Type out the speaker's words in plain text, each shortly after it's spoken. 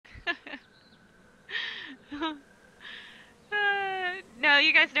No,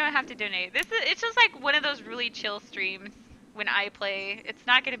 you guys don't have to donate. It's just like one of those really chill streams when I play. It's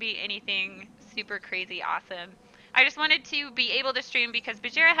not going to be anything super crazy awesome. I just wanted to be able to stream because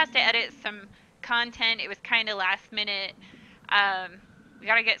Bajira has to edit some content. It was kind of last minute. We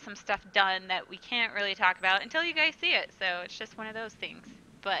got to get some stuff done that we can't really talk about until you guys see it. So it's just one of those things.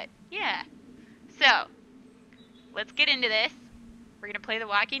 But yeah. So let's get into this. We're going to play The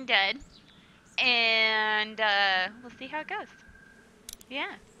Walking Dead. And we'll see how it goes.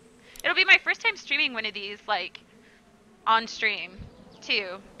 Yeah. It'll be my first time streaming one of these, like, on stream,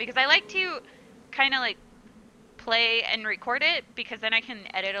 too. Because I like to kind of, like, play and record it, because then I can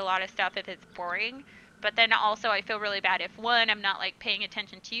edit a lot of stuff if it's boring. But then also I feel really bad if, one, I'm not, like, paying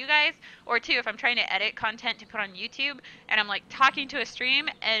attention to you guys, or two, if I'm trying to edit content to put on YouTube, and I'm, like, talking to a stream,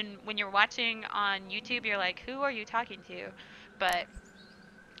 and when you're watching on YouTube, you're like, who are you talking to? But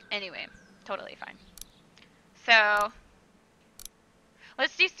anyway, totally fine. So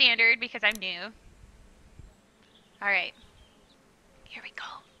let's do standard because I'm new. Alright. Here we go.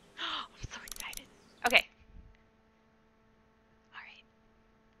 I'm so excited. Okay. Alright.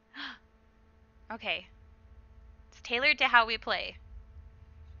 Okay. It's tailored to how we play.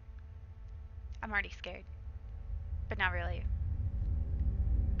 I'm already scared. But not really.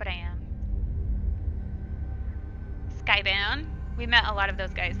 But I am. Skybound. We met a lot of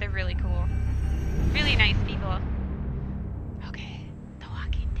those guys. They're really cool. Really nice people. Okay. The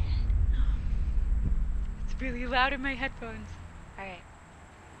Walking Dead. It's really loud in my headphones. Alright.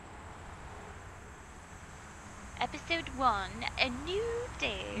 Episode 1, A New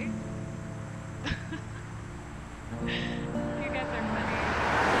Day. You guys are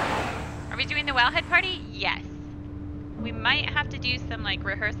funny. Are we doing the Wowhead party? Yes. We might have to do some like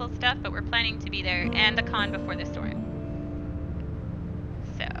rehearsal stuff, but we're planning to be there, and the con before the storm.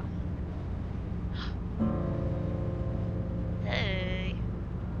 So. Hey.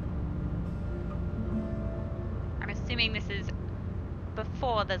 I'm assuming this is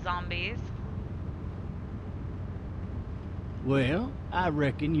before the zombies. Well, I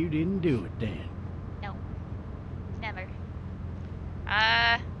reckon you didn't do it then. No. Never.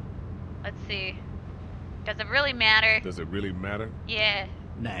 Let's see. Does it really matter? Does it really matter? Yeah.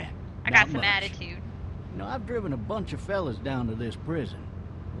 Nah, I got not some much. attitude. You know, I've driven a bunch of fellas down to this prison.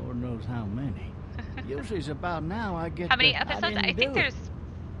 Lord knows how many. Usually it's about now I get How many the, episodes? didn't I think do it. there's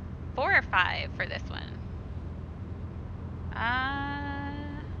 4 or 5 for this one.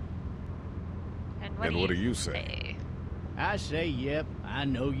 And what do you say? I say, yep, I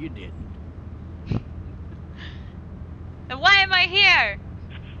know you didn't. Then why am I here?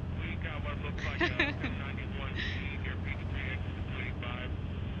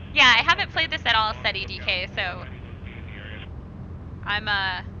 Yeah, I haven't played this at all, said EDK, so I'm,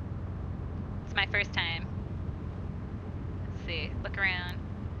 it's my first time. Let's see, look around.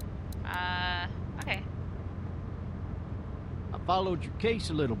 Okay. I followed your case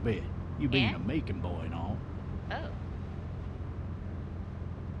a little bit. You being Yeah? a Macon boy and all. Oh.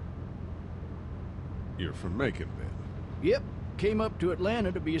 You're from Macon, then? Yep, came up to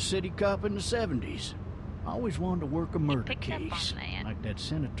Atlanta to be a city cop in the 70s. Always wanted to work a murder picked up on case. that. Like that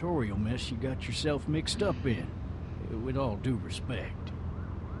senatorial mess you got yourself mixed up in. With all due respect.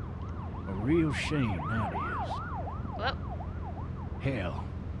 A real shame, that is. Whoop. Hell,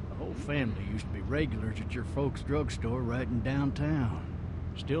 the whole family used to be regulars at your folks' drugstore right in downtown.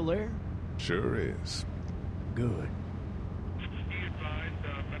 Still there? Sure is. Good.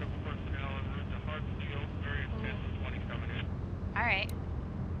 Alright.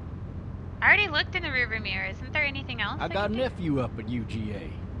 I already looked in the rearview mirror. Isn't there anything else? I got a can do? nephew up at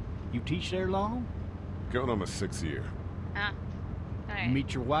UGA. You teach there long? Going on my 6th year. Oh. You Alright.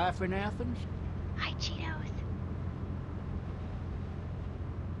 meet your wife in Athens? Hi, Cheetos.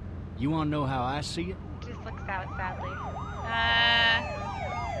 You want to know how I see it? Just looks out sadly.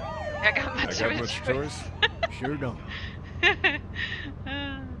 I got much I got of a much choice. Sure don't.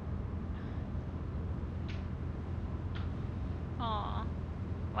 Aw.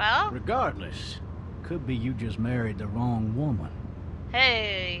 Well, Regardless, could be you just married the wrong woman.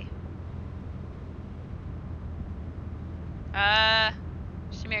 hey.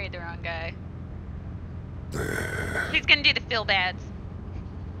 She married the wrong guy. He's gonna do the feel bads.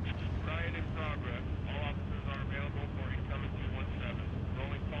 Riot in progress. All officers are available for incoming 217.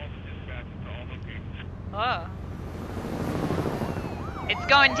 Rolling calls and dispatches to all locations. Oh. It's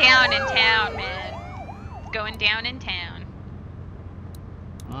going down in town, man. It's going down in town.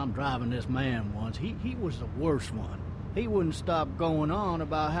 I'm driving this man once. He was the worst one. He wouldn't stop going on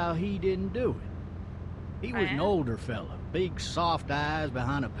about how he didn't do it. He was an Yeah? older fella, big soft eyes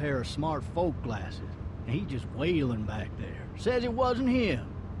behind a pair of smart folk glasses. and he just wailing back there. Says it wasn't him.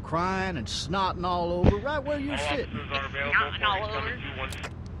 Crying and snotting all over right where you're All sitting. officers are available Snotting for all incoming over.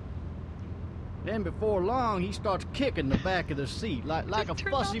 217. Then before long, he starts kicking the back of the seat like a Just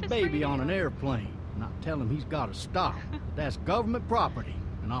turned fussy off his baby on an radio. airplane. And I tell him he's got to stop. That's government property,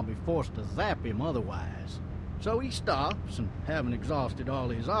 and I'll be forced to zap him otherwise. So he stops, and having exhausted all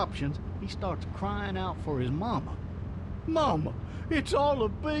his options, he starts crying out for his mama. Mama, it's all a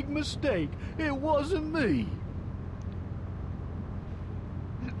big mistake. It wasn't me.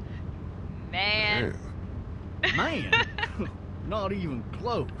 Man. Damn. Man, not even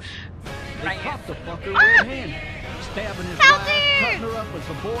close. They Right. caught the fucker red-handed, stabbing his Kelsey! wife, cutting her up as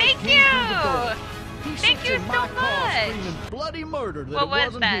the boy Thank came through the door. you! He Thank sits you in so my car much. screaming bloody murder that What it was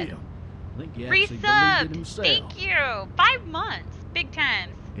wasn't that? him. I think he actually believed it Resubbed. himself. Thank you. 5 months. Big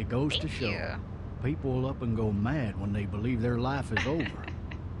times. It goes to Thank show, you. people will up and go mad when they believe their life is over.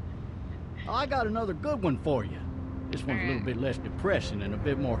 I got another good one for you. This one's a little bit less depressing and a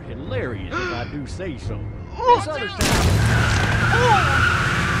bit more hilarious, if I do say so. This other time...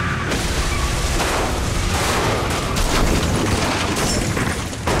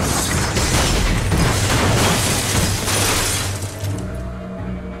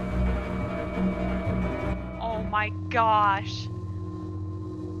 Oh my gosh.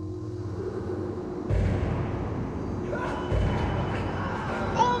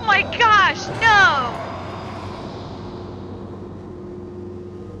 Oh my gosh, no!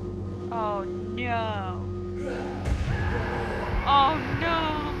 Oh no. Oh no.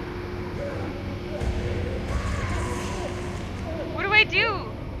 What do I do?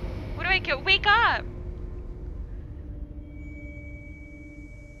 What do I go? Wake up!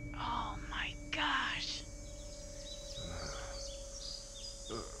 Oh my gosh.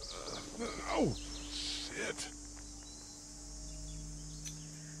 Oh, shit.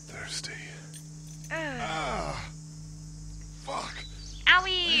 Thirsty. Ugh. Ah. Fuck.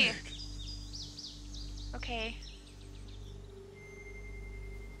 Owie! Leg. Okay.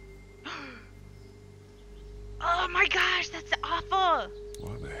 Oh my gosh, that's awful!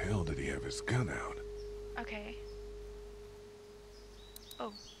 Why the hell did he have his gun out? Okay.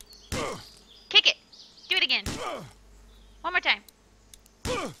 Oh. Ugh. Kick it! Do it again. Ugh. One more time.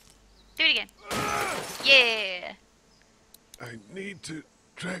 Ugh. Do it again. Yeah! I need to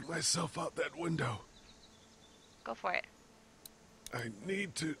drag myself out that window. Go for it. I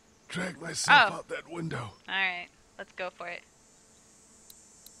need to drag myself Oh. out that window. Alright, let's go for it.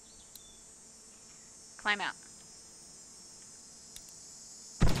 Climb out.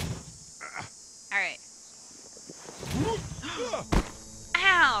 Alright.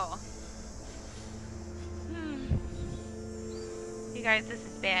 Ow! You guys, this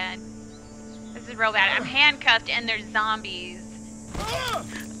is bad. This is real bad. I'm handcuffed and there's zombies. Ugh,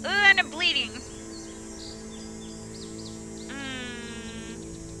 and I'm bleeding.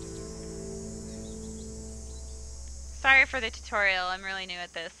 Sorry for the tutorial. I'm really new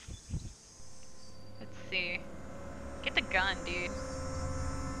at this. Let's see. Get the gun, dude.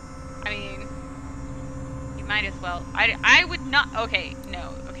 I mean, you might as well. I would not. Okay,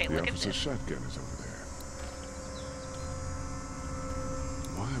 no. Okay, The look at officer's this. shotgun is over there.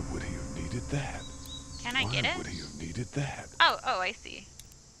 Why would he have needed that? Can I get Why it? would he have needed that? Oh, I see.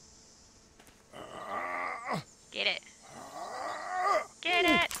 Ah. Get it. Ah. Get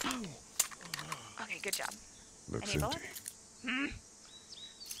it. Okay, good job. Looks Any empty. Hmm?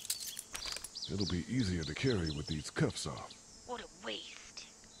 It'll be easier to carry with these cuffs off. What a waste.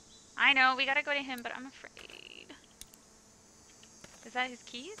 I know, we gotta go to him, but I'm afraid. Is that his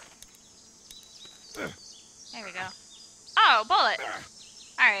keys? There we go. Oh, bullet!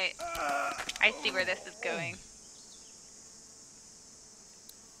 Alright. I see where this is going.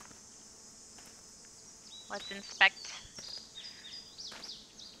 Let's inspect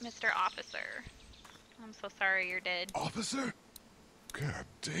Mr. Officer. I'm so sorry you're dead. Officer? God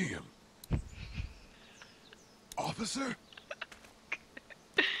damn. Officer?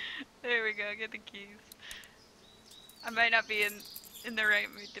 There we go, get the keys. I might not be in the right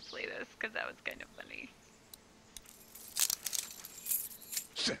mood to play this, because that was kind of funny.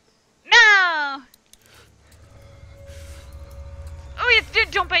 Shit. No! Oh, yes, dude,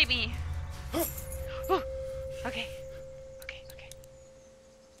 don't bite me! Oh, okay. Okay, okay.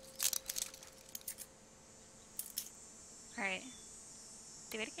 Alright.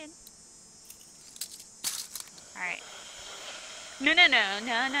 Do it again. Alright. No, no, no,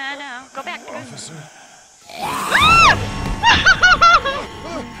 no, no, no. Go back. Go, Officer?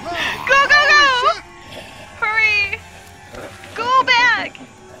 go, go! Go! Hurry! Go back!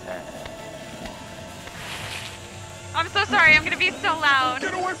 I'm so sorry, I'm gonna be so loud.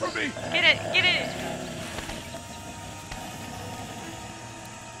 Get away from me! Get it, get it.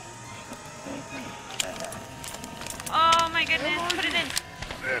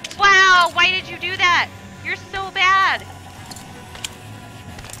 why did you do that? You're so bad.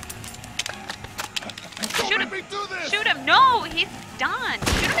 Don't Shoot make him. me do this! Shoot him. No, he's done.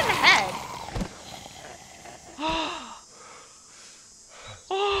 Shoot him in the head.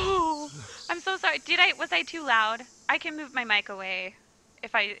 Oh, I'm so sorry. Was I too loud? I can move my mic away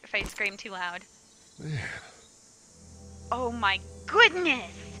if I scream too loud. Man, Oh my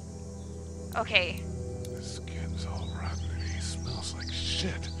goodness. Okay. his skin's all rotten and he smells like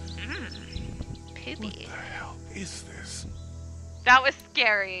shit. What Poopy. the hell is this? That was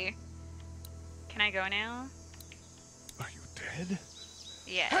scary. Can I go now? Are you dead?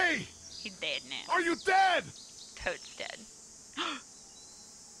 Yeah. Hey! He's dead now. Are you dead? Toad's dead.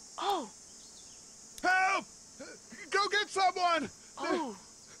 Oh. Help! Go get someone! Oh.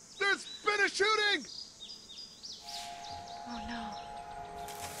 There's been a shooting! Oh no.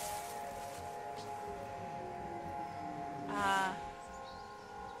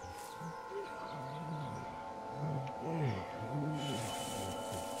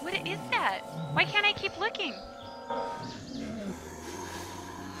 What is that? Why can't I keep looking?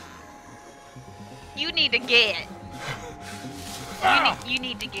 You need to get. You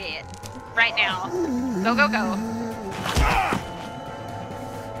need to get. Right now. Go, go, go.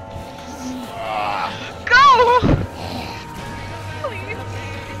 Go! Please.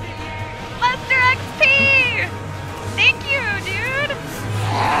 Lester XP! Thank you, dude!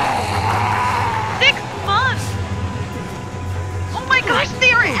 6 months! Oh my gosh,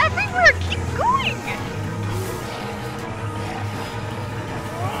 they are everywhere! Keep going!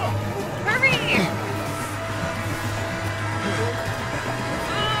 Hurry!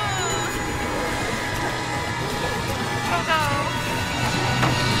 Go, go!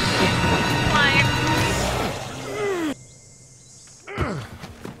 Climb.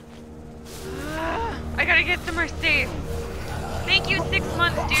 I gotta get somewhere safe. Thank you, 6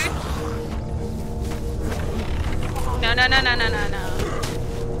 months, dude. No, no, no, no, no, no, no.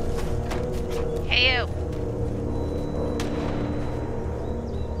 Hey, you.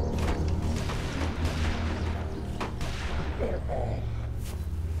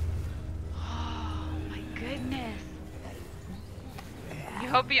 Oh, my goodness.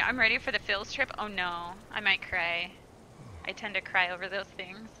 I'm ready for the Phil's trip? Oh no, I might cry. I tend to cry over those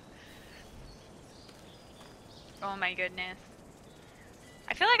things. Oh my goodness.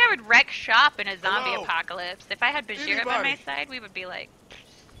 I feel like I would wreck shop in a zombie Hello? apocalypse. If I had Bajir by my Anybody? side, we would be like...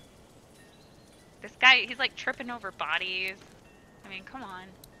 This guy, he's like tripping over bodies. I mean, come on.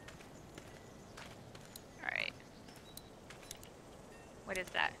 Alright. What is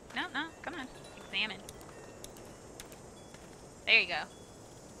that? No, no, come on. Examine. There you go.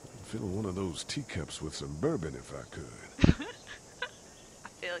 I'd fill one of those teacups with some bourbon if I could. I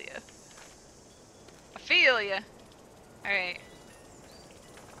feel you. I feel you. Alright.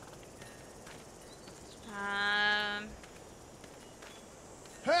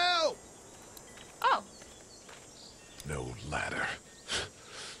 Help! Oh, No ladder.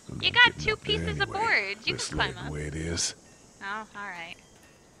 I'm you not got getting 2 up there pieces of anyway. board. You Let's can let climb it up. the way it is. Oh, alright.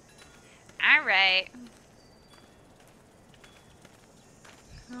 Alright.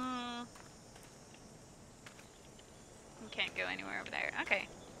 You can't go anywhere over there. Okay.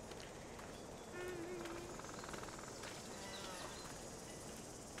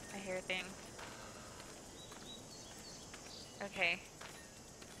 I hear things. Okay.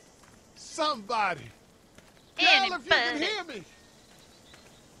 Somebody! Yell if you can Anybody. hear me!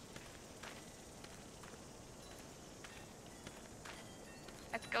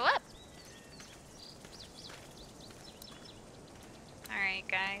 Let's go up. Alright,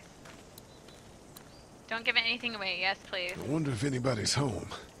 guys. Don't give anything away. Yes, please. I wonder if anybody's home.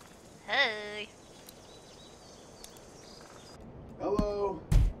 Hey. Hello?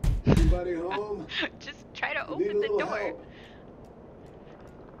 Anybody home? Just try to Need a open the little door. help.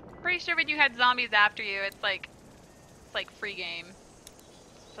 Pretty sure when you had zombies after you, it's like free game.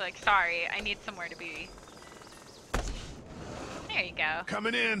 So like, sorry, I need somewhere to be. There you go.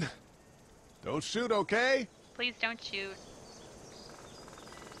 Coming in. Don't shoot, okay? Please don't shoot.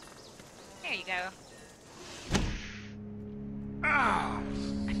 There you go. Ah!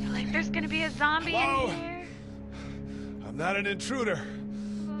 I feel like there's gonna be a zombie Hello? in here. I'm not an intruder.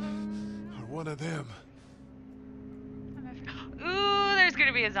 Or one of them. Ooh, there's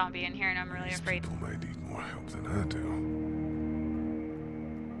gonna be a zombie in here, and I'm really These afraid. people might need more help than I do.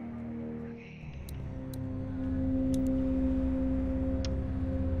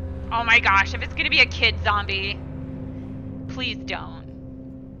 Oh my gosh, if it's gonna be a kid zombie, please don't.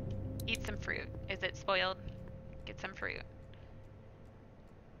 Eat some fruit. Is it spoiled? Get some fruit.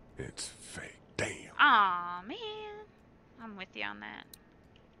 It's fake. Damn. Aw, man. I'm with you on that.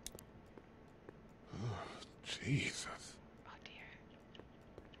 Jesus. Oh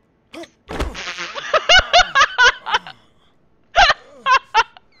dear.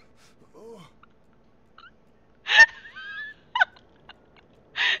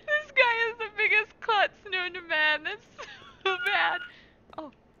 This guy is the biggest klutz known to man. That's so bad.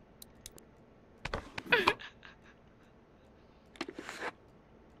 Oh.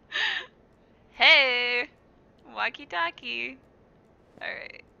 Hey, walkie-talkie. All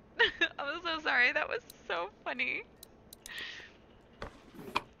right. I'm so sorry. That was so funny.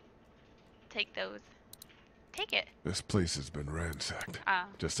 Take those. Take it. This place has been ransacked. Oh.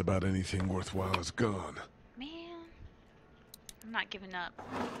 Just about anything worthwhile is gone. Man, I'm not giving up.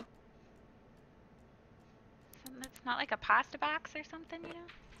 Something that's not like a pasta box or something, you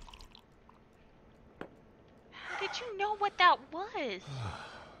know? How did you know what that was?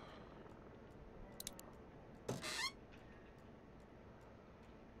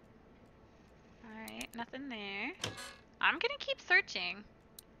 Alright, nothing there. I'm gonna keep searching.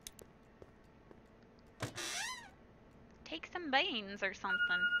 Take some beans or something.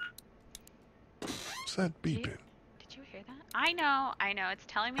 What's that beeping? Did you hear that? I know. It's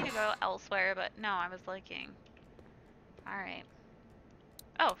telling me to go elsewhere, but no, I was looking. Alright.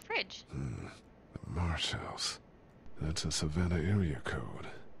 Oh, fridge. The Marsh House. That's a Savannah area code.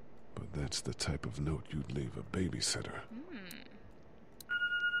 But that's the type of note you'd leave a babysitter.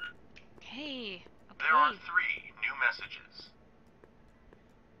 Hey. Okay. There are 3 new messages.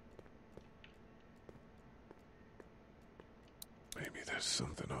 Maybe there's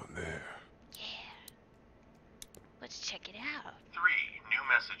something on there. Yeah. Let's check it out. 3 new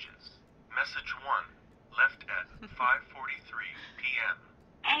messages. Message 1, left at 5:43 p.m.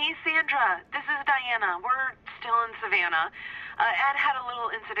 Hey, Sandra. This is Diana. We're still in Savannah. Ed had a little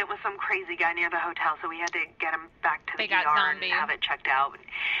incident with some crazy guy near the hotel, so we had to get him back to the ER and have it checked out.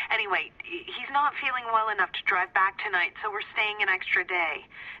 Anyway, he's not feeling well enough to drive back tonight, so we're staying an extra day.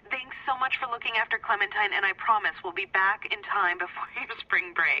 Thanks so much for looking after Clementine, and I promise we'll be back in time before your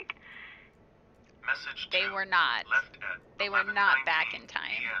spring break. Message 2, They were not. left at They were not 11:19 back in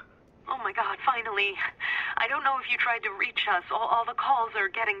time. p.m. Oh my God, finally. I don't know if you tried to reach us. All the calls are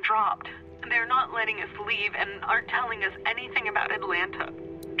getting dropped. They're not letting us leave and aren't telling us anything about Atlanta.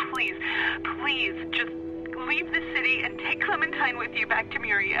 Please, just leave the city and take Clementine with you back to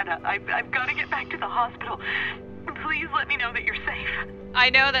Murrieta. I've got to get back to the hospital. Please let me know that you're safe. I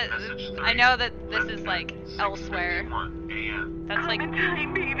know that Message 3, I know that this left is at like elsewhere. 6:51 a.m. That's like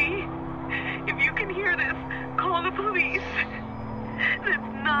Clementine, baby. If you can hear this, call the police. That's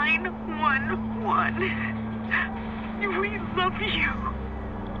 911. We love you.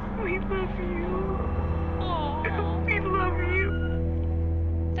 We love you. oh, We love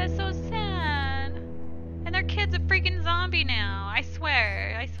you. that's so sad. And their kid's a freaking zombie now. I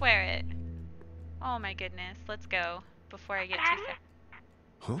swear it. Oh my goodness. Let's go before I get too sad.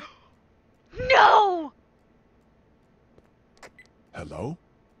 Huh? No! Hello?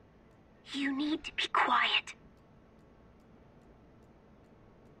 You need to be quiet.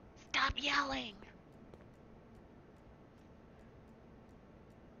 Stop yelling.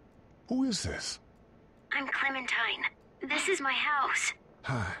 Who is this? I'm Clementine. This is my house.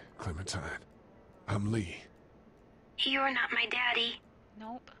 Hi, Clementine. I'm Lee. You're not my daddy.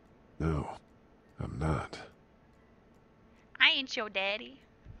 Nope. No, I'm not. I ain't your daddy.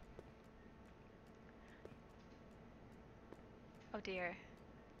 Oh dear.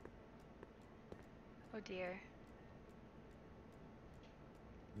 Oh dear.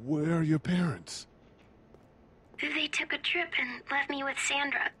 Where are your parents? They took a trip and left me with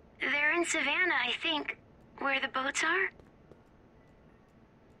Sandra. They're in Savannah, I think. Where the boats are?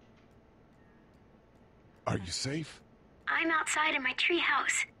 Are you safe? I'm outside in my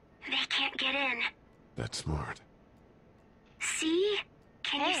treehouse. They can't get in. That's smart. See?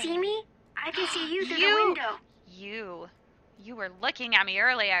 Can you Hey. see me? I can see you through the You- window. You were looking at me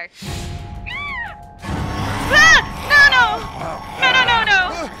earlier. Ah! No!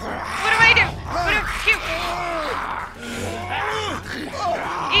 What do I do?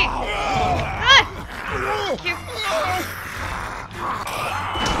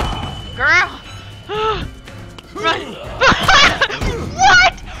 Girl! Run!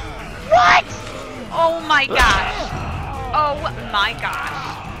 What? Oh my gosh.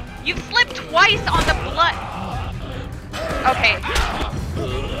 You've slipped twice on the blood. Okay.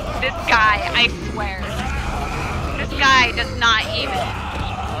 This guy, I swear. This guy does not even.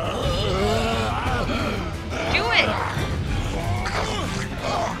 Do it!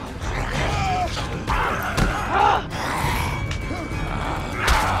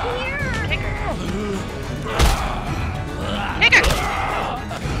 Kick her. Kick her!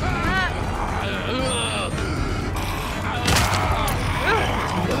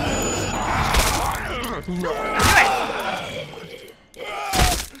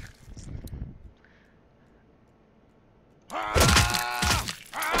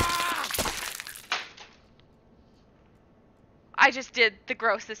 I just did the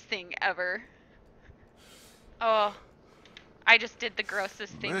grossest thing ever. Oh, I just did the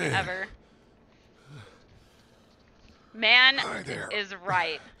grossest thing ever. Man is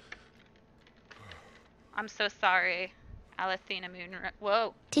right. I'm so sorry. Alethea Moon.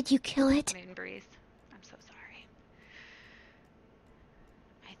 Whoa. Did you kill it? Moon Breeze. I'm so sorry.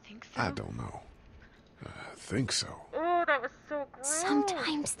 I think so. I don't know. I think so. Oh, that was so gross.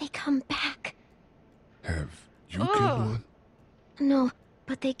 Sometimes they come back. Have you killed one? No,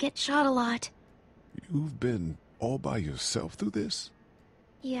 but they get shot a lot. You've been all by yourself through this?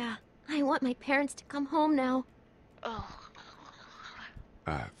 Yeah, I want my parents to come home now. Oh.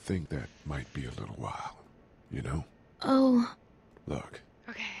 I think that might be a little while, you know? Oh. Look,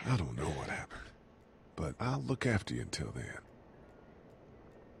 Okay. I don't know what happened, but I'll look after you until then.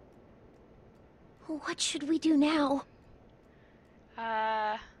 What should we do now?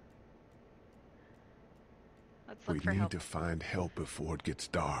 Let's look We for need help. to find help before it gets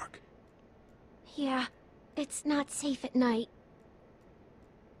dark. Yeah, it's not safe at night.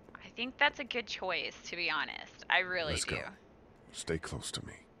 I think that's a good choice, to be honest. I really Let's do. go. Stay close to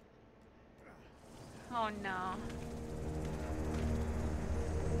me. Oh no.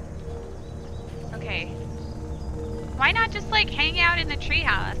 Okay. Why not just like hang out in the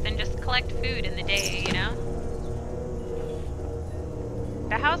treehouse and just collect food in the day, you know?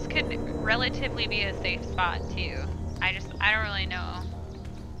 The house could relatively be a safe spot too. I don't really know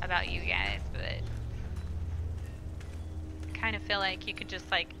about you guys, but I kind of feel like you could just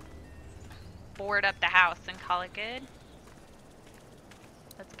like board up the house and call it good.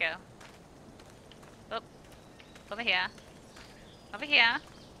 Let's go. Oh, over here. Over here.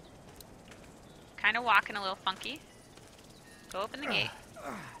 Kind of walking a little funky. Go open the gate.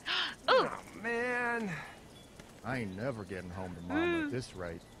 Ooh! Oh, man. I ain't never getting home to Mama at this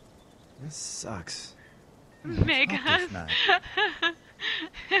rate. This sucks. Mega. Not this night.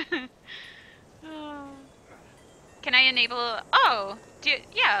 Oh. Can I enable? Oh,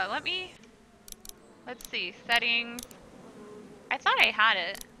 yeah. Let's see. Settings. I thought I had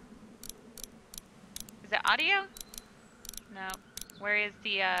it. Is it audio? No. Where is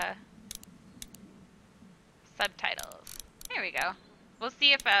the subtitles? There we go. We'll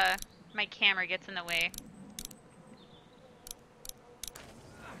see if my camera gets in the way.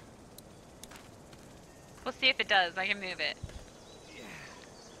 We'll see if it does. I can move it.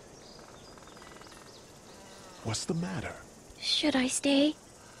 What's the matter? Should I stay?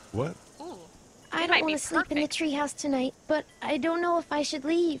 What? Ooh. I It don't might want be to sleep in the perfect. treehouse tonight, but I don't know if I should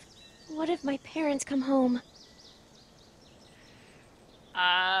leave. What if my parents come home?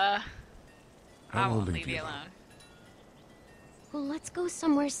 I I won't won't leave leave you you alone. alone. Well, let's go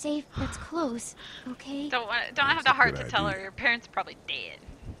somewhere safe that's close, okay? Don't have That's the a heart good to tell her idea. your parents are probably dead.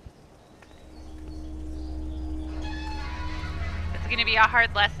 It's gonna be a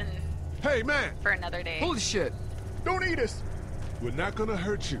hard lesson Hey, man! for another day. Holy shit. Don't eat us! We're not gonna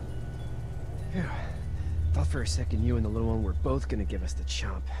hurt you. Yeah. Thought for a second you and the little one were both gonna give us the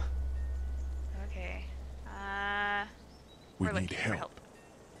chomp. Okay. We We're need looking for help.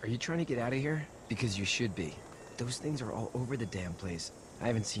 Are you trying to get out of here? Because you should be. Those things are all over the damn place. I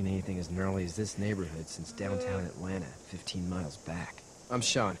haven't seen anything as gnarly as this neighborhood since downtown Atlanta, 15 miles back. I'm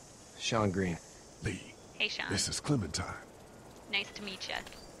Sean. Sean Green. Lee, Hey, Sean. this is Clementine. Nice to meet you.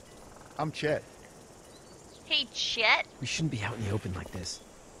 I'm Chet. Hey, Chet. We shouldn't be out in the open like this.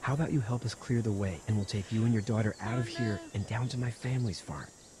 How about you help us clear the way, and we'll take you and your daughter out of here and down to my family's farm.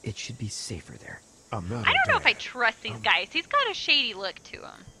 It should be safer there. I'm not I a don't know if I dad. trust these guys. He's got a shady look to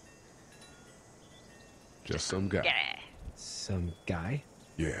him. Just some guy. Yeah. Some guy?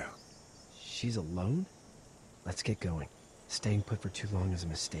 Yeah. She's alone? Let's get going. Staying put for too long is a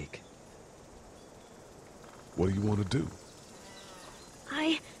mistake. What do you want to do?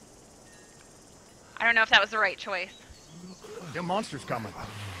 I don't know if that was the right choice. Them monsters coming.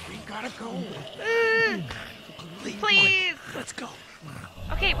 We gotta go. Please. Let's go.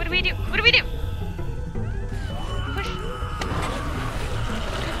 Okay, what do we do? What do we do? Push.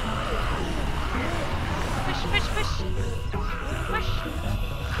 Push, push, push. Push.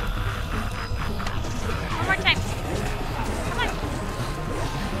 One more time. Come on.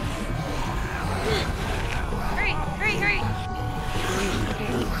 Hurry, hurry, hurry.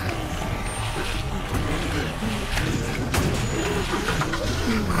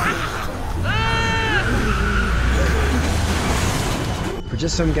 For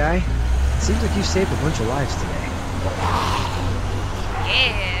just some guy, it seems like you saved a bunch of lives today.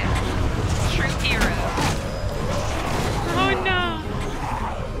 Yeah. True hero.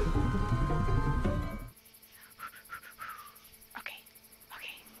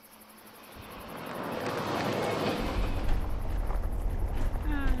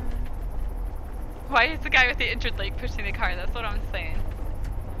 Why is the guy with the injured leg pushing the car? That's what I'm saying.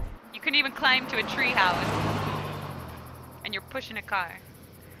 You couldn't even climb to a tree house. And you're pushing a car.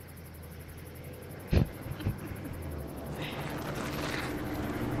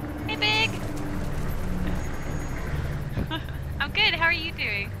 Hey, Big! I'm good, how are you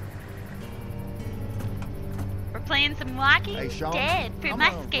doing? We're playing some Walking Hey, Sean, Dead for I'm my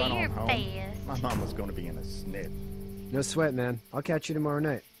gonna run on home. Scarefest. My mama's gonna be in a snit. No sweat, man. I'll catch you tomorrow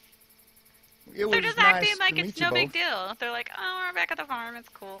night. It was They're just nice acting like to it's meet you no big both. deal. They're like, oh, we're back at the farm, it's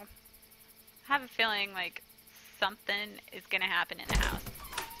cool. I have a feeling like something is gonna happen in the house.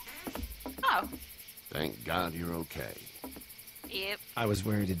 Oh. Thank God you're okay. Yep. I was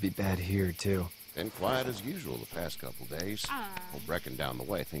worried it'd be bad here, too. Been quiet as usual the past couple days. Aw. Well, Brecken down the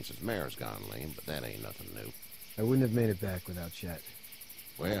way thinks his mare's gone lame, but that ain't nothing new. I wouldn't have made it back without Chet.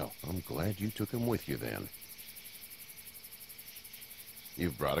 Well, I'm glad you took him with you then.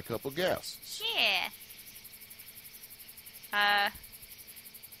 You've brought a couple guests. Yeah.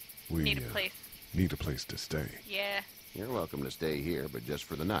 We Need a place. need a place to stay. Yeah. You're welcome to stay here, but just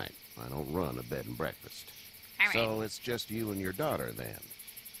for the night. I don't run a bed and breakfast. All right. So it's just you and your daughter then.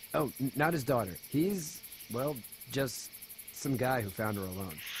 Oh, not his daughter. He's, well, just some guy who found her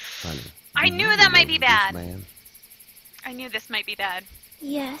alone. Honey, I do knew you that might know be this bad. Man? I knew this might be bad.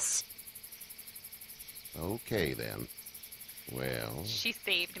 Yes. Okay then. Well, She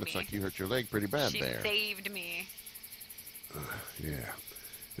saved looks me. like you hurt your leg pretty bad She there. saved me. Yeah,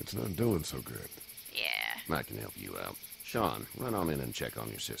 it's not doing so good. Yeah. I can help you out. Sean, run on in and check on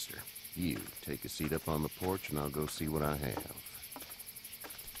your sister. You, take a seat up on the porch and I'll go see what I have.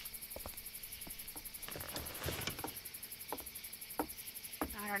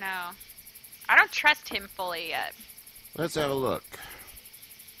 I don't know. I don't trust him fully yet. Let's have a look.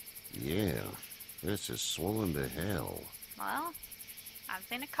 Yeah, this is swollen to hell. Well, I was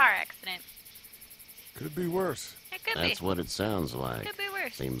in a car accident. Could be worse. It could That's be. what it sounds like. Could be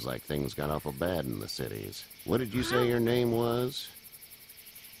worse. Seems like things got awful bad in the cities. What did you say your name was?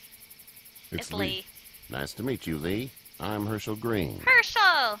 It's Lee. Nice to meet you, Lee. I'm Herschel Green.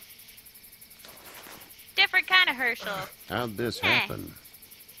 Herschel! Different kind of Herschel. How'd this Eh. happen?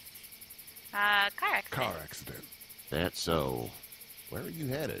 Car accident. Car accident. That's so. Where are you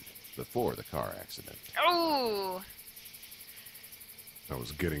headed before the car accident? Ooh. I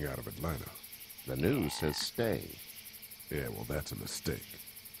was getting out of Atlanta. The news says stay. Yeah, well, that's a mistake.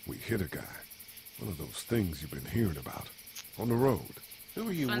 We hit a guy. One of those things you've been hearing about. On the road. Who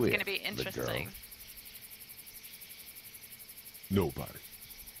are you This one's with? gonna be The interesting. girl? Nobody.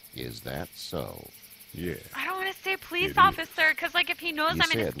 Is that so? Yeah. I don't want to say police It is. officer, because, like, if he knows You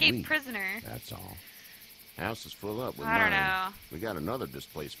I'm an said escaped we. prisoner. That's all. House is full up with I don't mine. know. We got another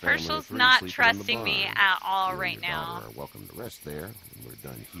displaced family. of Herschel's three not sleeping in the trusting me barn. at all You and right your now. daughter are welcome to rest there, and we're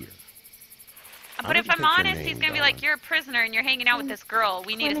done here. But if did you I'm take your honest, he's name, gonna be like, darling? "You're a prisoner and you're hanging out with this girl.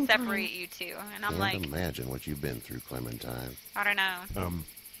 We need to Clementine. separate you two." And I'm Can't like, imagine what you've been through, Clementine. I don't know. I'm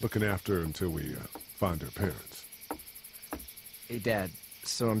looking after her until we find her parents. Hey, Dad,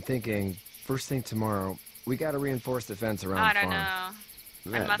 so I'm thinking, first thing tomorrow, we gotta reinforce the fence around I the don't farm.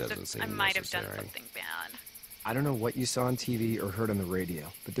 know. That I must doesn't have. seem I might have done necessary. something bad. I don't know what you saw on TV or heard on the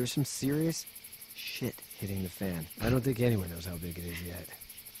radio, but there's some serious shit hitting the fan. I don't think anyone knows how big it is yet.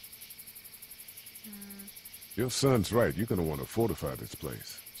 Your son's right. You're going to want to fortify this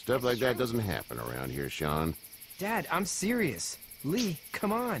place. Stuff like that doesn't happen around here, Sean. Dad, I'm serious. Lee,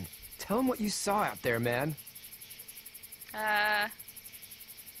 come on. Tell him what you saw out there, man.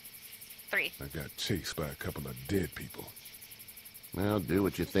 3. I got chased by a couple of dead people. Well, do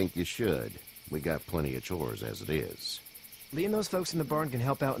what you think you should. We got plenty of chores as it is. Lee and those folks in the barn can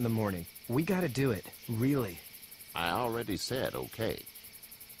help out in the morning. We gotta do it. Really. I already said okay.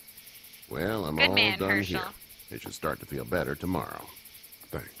 Well, I'm Good all man, done Herschel. here. It should start to feel better tomorrow.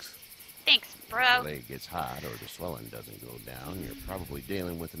 Thanks. Thanks, If bro. the leg gets hot or the swelling doesn't go down, you're probably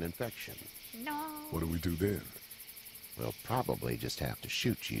dealing with an infection. No. What do we do then? We'll probably just have to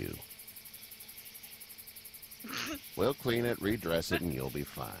shoot you. We'll clean it, redress it, and you'll be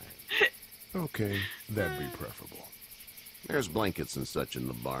fine. Okay, that'd be preferable. There's blankets and such in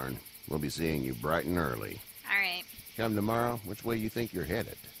the barn. We'll be seeing you bright and early. All right. Come tomorrow, which way you think you're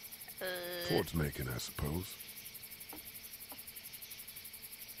headed? Towards Macon, I suppose.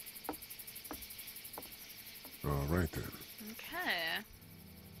 All right, then. Okay.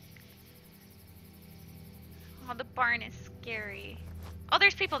 Oh, the barn is scary. Oh,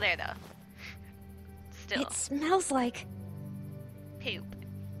 there's people there, though. Still. It smells like... Poop.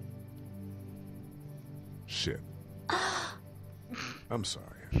 Shit. I'm sorry.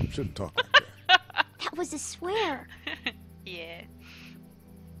 I shouldn't talk like that. That was a swear. Yeah.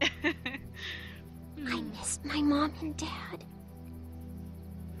 my mom and dad.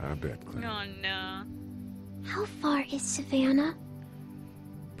 I bet, Clem. Oh no. How far is Savannah?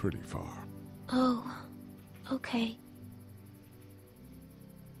 Pretty far. Oh, okay.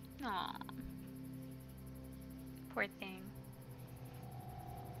 Aw. Poor thing.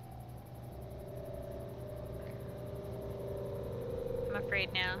 I'm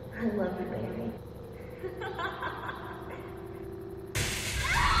afraid now. I love you, baby.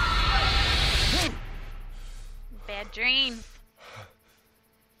 Bad dreams.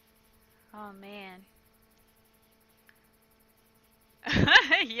 Oh man.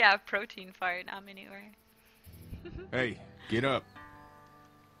 Yeah, protein fart, not manure. Hey, get up.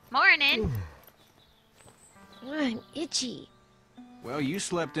 Morning. I'm itchy. Well, you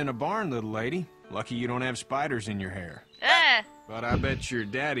slept in a barn, little lady. Lucky you don't have spiders in your hair. But I bet your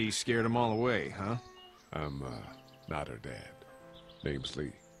daddy scared them all away, huh? I'm, not her dad. Name's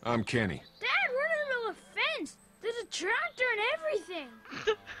Lee. I'm Kenny. Dad, we're in the middle of a fence. There's a tractor and everything.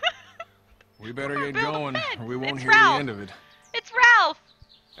 We better get going, or we won't It's hear Ralph. the end of it. It's Ralph.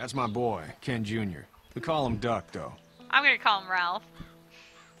 That's my boy, Ken Jr. We call him Duck, though. I'm gonna call him Ralph.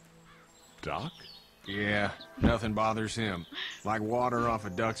 Doc? Yeah, nothing bothers him. Like water off a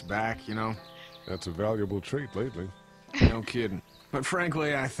duck's back, you know? That's a valuable trait lately. No kidding. But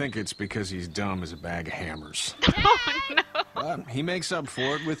frankly, I think it's because he's dumb as a bag of hammers. Oh no. But he makes up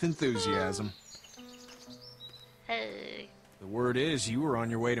for it with enthusiasm. Hey. The word is you were on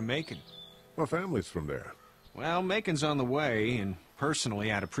your way to Macon. My family's from there. Well, Macon's on the way, and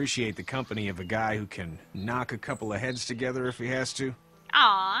personally, I'd appreciate the company of a guy who can knock a couple of heads together if he has to.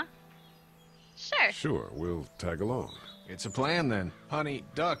 Aw. Sure. Sure, we'll tag along. It's a plan, then. Honey,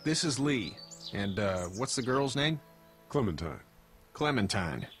 Duck, this is Lee. And, what's the girl's name? Clementine.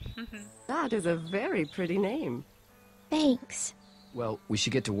 Clementine. That is a very pretty name. Thanks. Well, we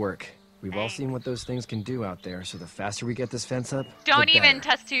should get to work. We've all seen what those things can do out there, so the faster we get this fence up, Don't the even,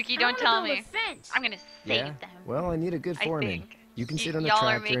 better. Tustuki, don't tell me. I'm gonna save Yeah? them. Well, I need a good I foreman. think. You can sit on the Y'all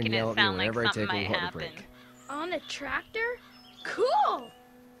are tractor and making yell it at me sound like whenever I something take a might water happen. break. On the tractor? Cool!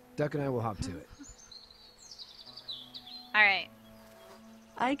 Duck and I will hop to it. Alright.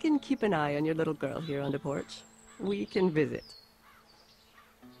 I can keep an eye on your little girl here on the porch. We can visit.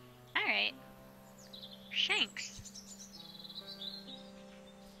 Alright. Shanks.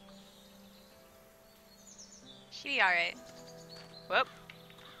 She be alright. Whoop.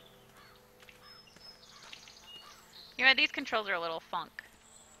 You know, these controls are a little funk.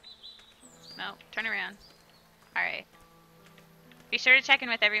 No, turn around. Alright. Be sure to check in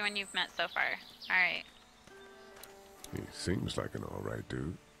with everyone you've met so far. Alright. He seems like an alright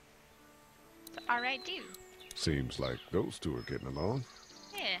dude. Alright, dude. Seems like those two are getting along.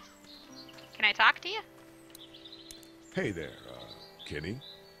 Yeah. Can I talk to you? Hey there, Kenny.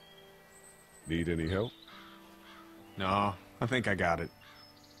 Need any help? No, I think I got it.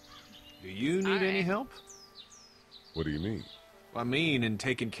 Do you need any help? What do you mean? I mean, in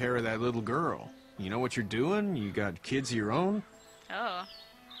taking care of that little girl. You know what you're doing? You got kids of your own? Oh.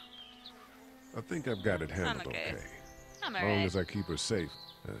 I think I've got it handled okay. I'm As alright. long as I keep her safe,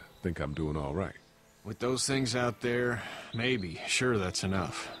 I think I'm doing all right. With those things out there, maybe. Sure, that's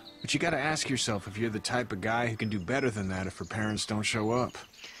enough. But you gotta ask yourself if you're the type of guy who can do better than that if her parents don't show up.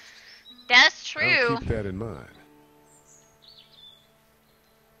 That's true. I'll keep that in mind.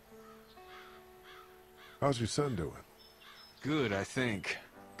 How's your son doing? Good, I think.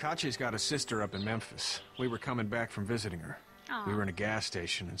 Katya's got a sister up in Memphis. We were coming back from visiting her. Aw. We were in a gas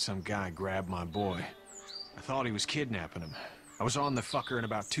station and some guy grabbed my boy. I thought he was kidnapping him. I was on the fucker in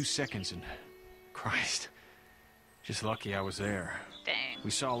about 2 seconds and... Christ. Just lucky I was there. Dang. We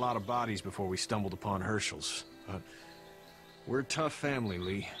saw a lot of bodies before we stumbled upon Herschel's. But we're a tough family,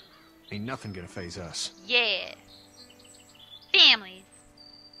 Lee. Ain't nothing gonna faze us. Yeah. Families.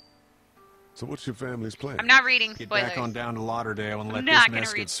 So what's your family's plan? I'm not reading Get spoilers. back on down to Lauderdale and let not this gonna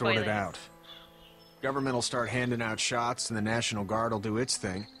mess read get sorted spoilers. out. Government will start handing out shots and the National Guard will do its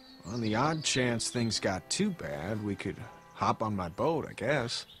thing. On the odd chance things got too bad, we could hop on my boat, I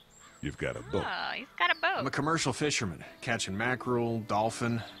guess. You've got a boat. Oh, he's got a I'm a boat. commercial fisherman, catching mackerel,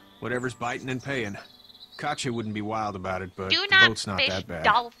 dolphin, whatever's biting and paying. Katya wouldn't be wild about it, but Do the not boat's not fish that bad.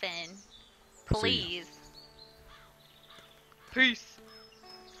 dolphin. See ya. Please. Peace.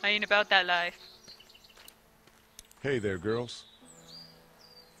 I ain't about that life. Hey there, girls.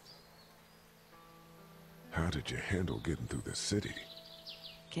 How did you handle getting through the city?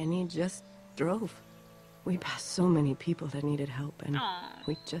 Kenny just drove. We passed so many people that needed help, and Aw.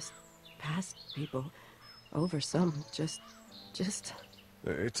 we just passed people. Over some, just...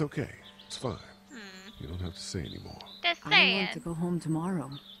 It's okay. It's fine. You don't have to say anymore. Just I saying. want to go home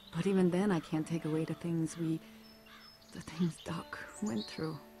tomorrow. But even then, I can't take away the things Doc went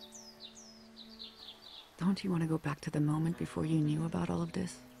through. Don't you want to go back to the moment before you knew about all of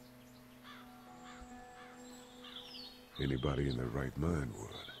this? Anybody in their right mind would.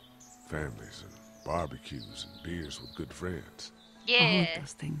 Families and barbecues and beers with good friends. Yeah. All of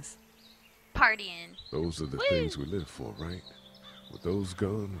those things. Partying. Those are the things we live for, right? With those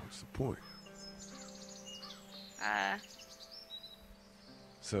gone, what's the point?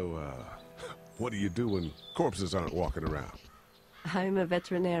 So, what do you do when corpses aren't walking around? I'm a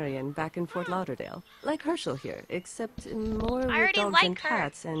veterinarian back in Fort Lauderdale. Like Herschel here, except more with dogs like and her.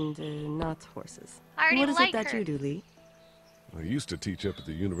 cats and not horses. I already What is like it that her. you do, Lee? I used to teach up at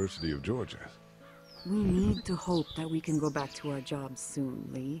the University of Georgia. We need to hope that we can go back to our jobs soon,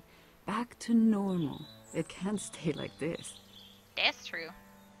 Lee. Back to normal. It can't stay like this. That's true.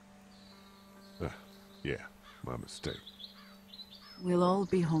 Yeah, my mistake. We'll all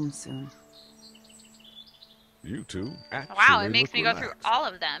be home soon. You two actually Wow, it makes me go relaxed. through all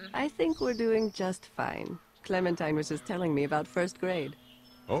of them. I think we're doing just fine. Clementine was just telling me about first grade.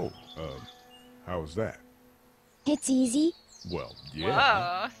 Oh, how was that? It's easy. Well,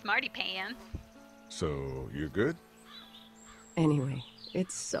 yeah. Whoa, smarty pants. So, you're good? Anyway,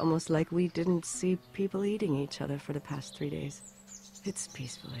 it's almost like we didn't see people eating each other for the past 3 days. It's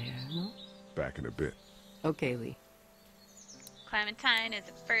peaceful here, no? Back in a bit. Okay, Lee. Clementine is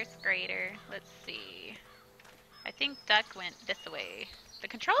a first grader. Let's see. I think Duck went this way. The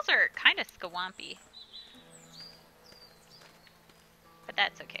controls are kind of scawampy. But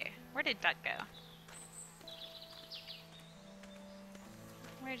that's okay. Where did Duck go?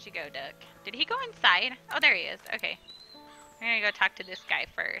 Where did you go, Duck? Did he go inside? Oh, there he is. Okay. I'm gonna go talk to this guy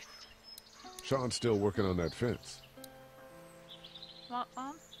first. Sean's still working on that fence. Well,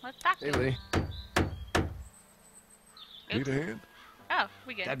 let's talk to Hey, him. Lee. Need a hand? Oh,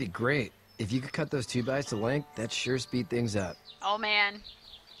 we good. That'd be great. If you could cut those 2x to length, that'd sure speed things up. Oh man,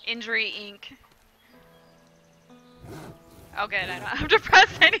 injury ink. Oh good, I don't have to press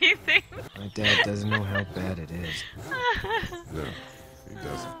anything. My dad doesn't know how bad it is. No, he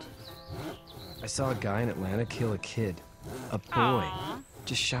doesn't. I saw a guy in Atlanta kill a kid. A boy. Aw.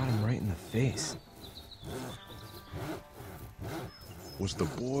 Just shot him right in the face. Was the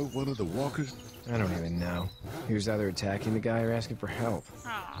boy one of the walkers? I don't even know. He was either attacking the guy or asking for help.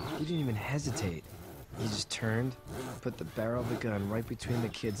 Aw. He didn't even hesitate. He just turned, put the barrel of the gun right between the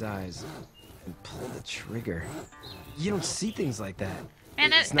kid's eyes, and pulled the trigger. You don't see things like that.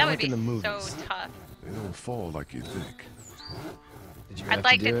 Man, It's that not would like be in the movies. so tough. They don't fall like you think. Did you have I'd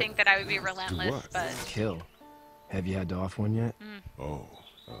like to to do it? think that I would be relentless, what? but Kill. Have you had to off one yet? Oh,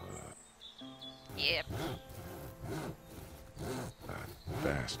 yep. I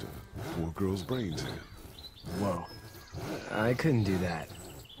bashed a poor girl's brains in. Whoa. I couldn't do that.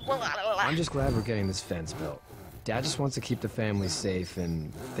 I'm just glad we're getting this fence built. Dad just wants to keep the family safe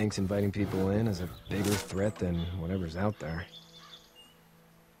and thinks inviting people in is a bigger threat than whatever's out there.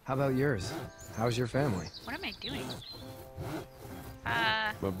 How about yours? How's your family? What am I doing?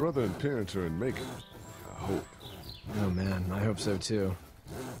 My brother and parents are in Macon. I hope. Oh man, I hope so too.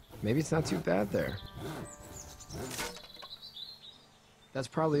 Maybe it's not too bad there. That's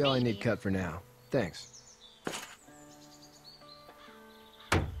probably all I need cut for now. Thanks.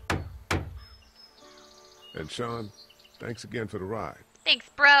 And Sean, thanks again for the ride. Thanks,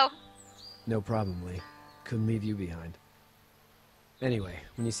 bro. No problem, Lee. Couldn't leave you behind. Anyway,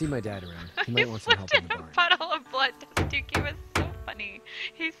 when you see my dad around, he might want some help in the barn. A puddle of blood. Dookie was so funny.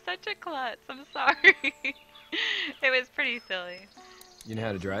 He's such a klutz. I'm sorry. It was pretty silly. You know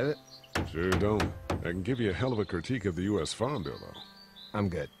how to drive it? Sure don't. I can give you a hell of a critique of the U.S. Farm Bill, though. I'm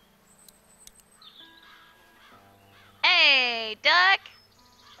good. Hey, Duck.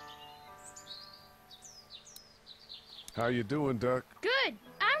 How you doing, Duck? Good.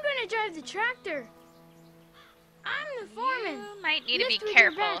 I'm gonna drive the tractor. I'm the foreman. You might need to be Lift with your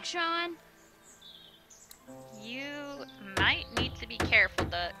careful. back, Sean. You might need to be careful,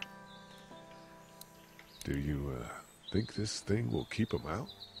 Duck. Do you, think this thing will keep him out?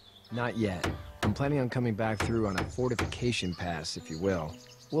 Not yet. I'm planning on coming back through on a fortification pass, if you will.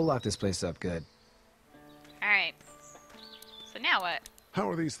 We'll lock this place up good. Alright. So now what? How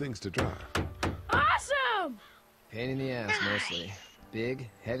are these things to drive? Awesome! Pain in the ass, mostly. Big,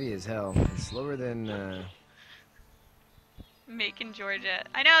 heavy as hell, and slower than, Macon, Georgia.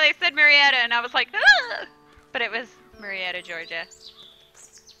 I know they said Marietta, and I was like, ah! But it was Marietta, Georgia.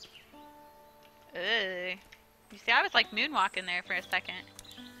 Ugh. You see, I was like moonwalking there for a second.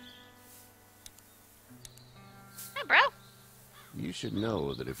 Hey, bro. You should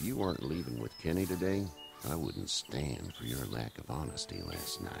know that if you weren't leaving with Kenny today, I wouldn't stand for your lack of honesty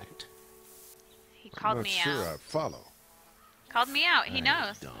last night. He called I'm not me sure out. I'd follow. Called me out. He I knows.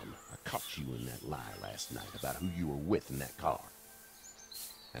 was dumb. I caught you in that lie last night about who you were with in that car.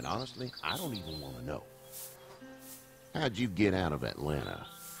 And honestly, I don't even want to know. How'd you get out of Atlanta?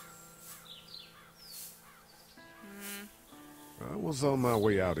 I was on my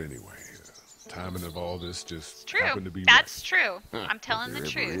way out anyway. Timing of all this just True. happened to be That's true. I'm telling the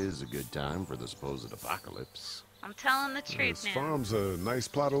If there ever truth. is a good time for the supposed apocalypse. I'm telling the right. truth, This man. farm's a nice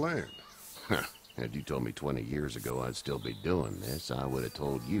plot of land. Had you told me 20 years ago I'd still be doing this, I would have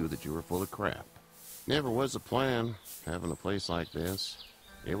told you that you were full of crap. Never was a plan, having a place like this.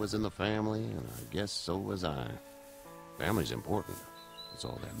 It was in the family, and I guess so was I. Family's important. It's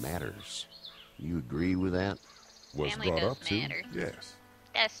all that matters. You agree with that? Was Family brought does up to. matter. Yes.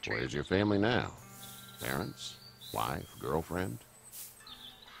 That's true. Where's your family now? Parents? Wife? Girlfriend?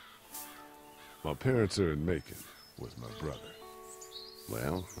 My parents are in Macon with my brother.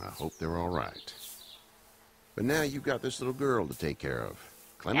 Well, I hope they're all right. But now you've got this little girl to take care of.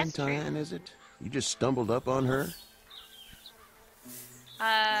 Clementine, is it? You just stumbled up on her?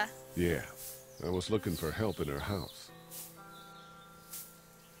 Yeah. I was looking for help in her house.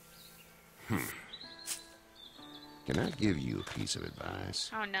 Can I give you a piece of advice?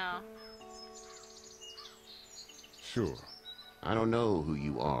 Oh no. Sure. I don't know who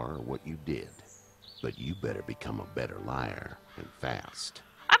you are or what you did, but you better become a better liar, and fast.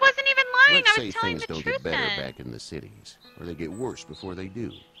 I wasn't even lying. Let's I was say telling things the don't truth get better then. back in the cities, or they get worse before they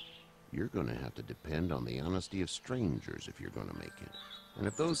do. You're gonna have to depend on the honesty of strangers if you're gonna make it. And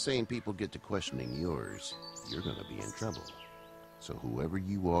if those same people get to questioning yours, you're gonna be in trouble. So whoever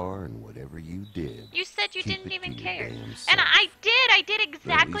you are and whatever you did, You said you keep didn't it even to your care. damn And self. I did. I did But at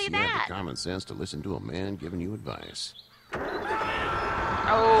exactly least you have that. the common sense to listen to a man giving you advice.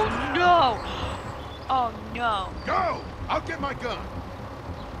 Oh no. Oh no. Go! I'll get my gun.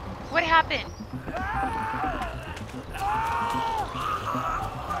 What happened?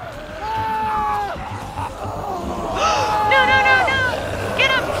 No, no, no, no! Get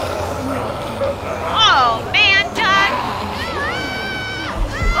him! Oh man, Doug!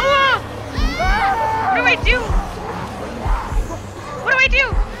 Oh! What do I do? What do I do?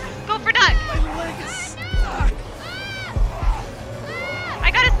 Go for Doug!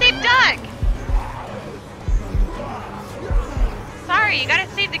 I gotta save Doug! Sorry, you gotta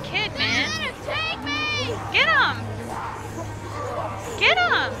save the kid, man. Take me! Get him! Get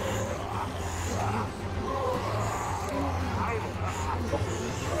him!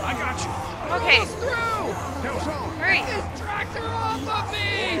 I got you. Okay. Through. Hurry. Get this tractor off of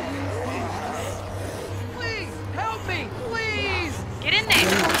me! Please, help me, please! Get in there.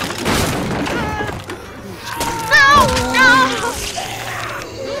 No! No!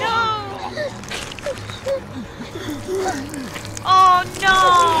 No! Oh no!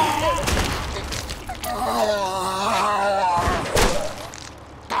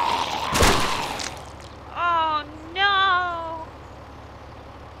 Oh no!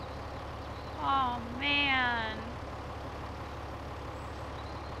 Oh man.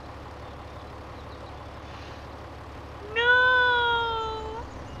 No!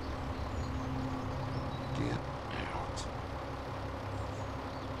 Get out.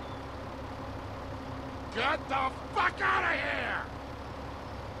 Get the fuck out of here!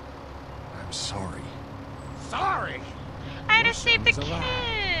 I'm sorry. Sorry! I had to save the Sounds a lie.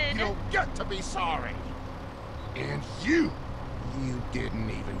 kid. You don't get to be sorry. And you didn't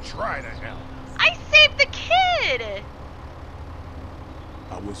even try to help. I saved the kid.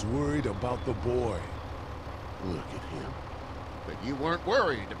 I was worried about the boy. Look at him. But you weren't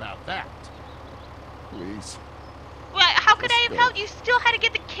worried about that. Please, Well, how could I have Let's go. helped? You still had to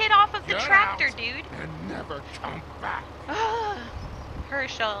get the kid off of the Get tractor, out. dude. and never come back.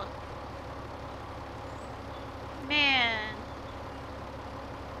 Herschel. Man.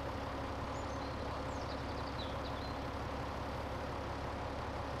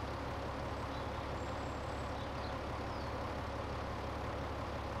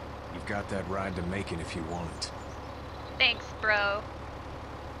 You've got that ride to Macon if you want it. Thanks, bro.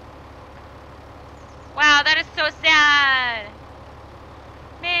 Wow, that is so sad.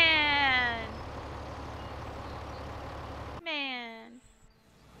 Man. Man.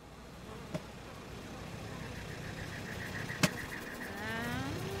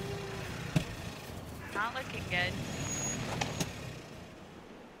 Not looking good.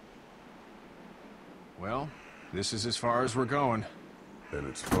 Well, this is as far as we're going. And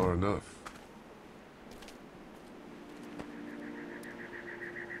it's far enough.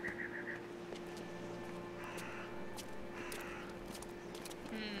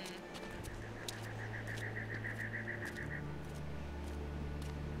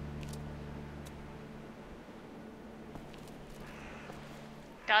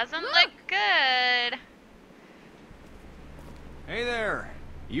 Doesn't look good. Hey there.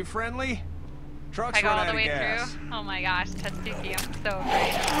 You friendly? Truck's I go run all out the of way gas. through. Oh my gosh, Tatsuki, I'm so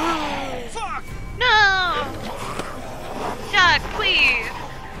afraid. Fuck! No! Duck, please!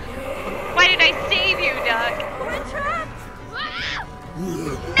 Why did I save you, Duck? We're trapped!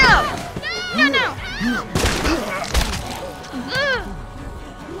 No! No, no! Ugh.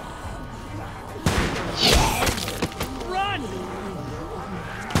 Run!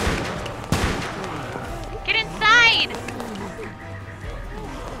 Get inside!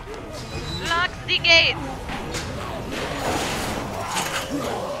 Lock the gates!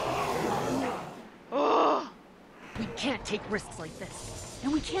 Oh! We can't take risks like this.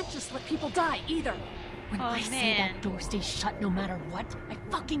 And we can't just let people die either. When I say that door stays shut no matter what, I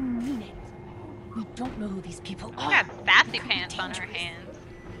fucking mean it. We don't know who these people are. We got sassy pants on our hands.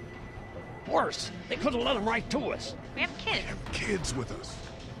 Worse, they could have let them right to us. We have kids. Kids with us.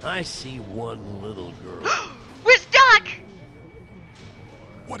 I see one little girl. Where's Doc?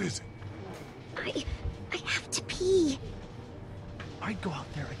 What is it? I have to pee. I'd go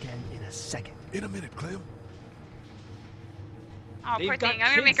out there again in a second. In a minute, Clem. Oh, They've poor got thing.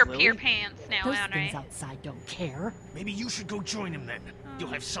 I'm gonna make kids, her pee her Lily. pants now, Those aren't things I? outside don't care. Maybe you should go join them then. You'll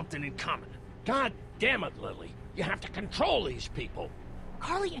have something in common. God damn it, Lily. You have to control these people.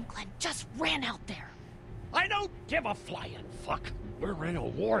 Carly and Glenn just ran out there. I don't give a flying fuck. We're in a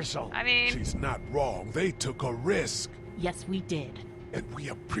war zone. I mean... She's not wrong. They took a risk. Yes, we did. And we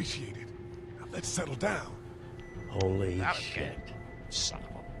appreciate it. Now let's settle down. Holy shit. Son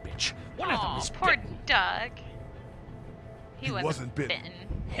of a bitch. One of them is poor bitten. Doug. He wasn't bitten.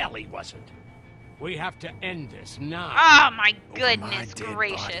 Hell, he wasn't. We have to end this now. Oh my Over my goodness dead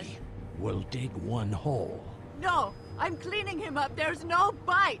gracious. body. We'll dig one hole. No, I'm cleaning him up. There's no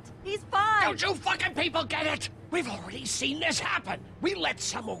bite. He's fine. Don't you fucking people get it? We've already seen this happen. We let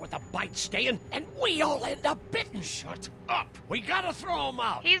someone with a bite stay in, and we all end up bitten. Shut up. We gotta throw him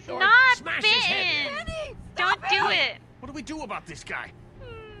out. He's or not smash his head in. bitten. Don't do it. What do we do about this guy?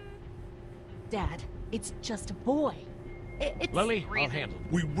 Dad, it's just a boy. It's Lily, I'll handle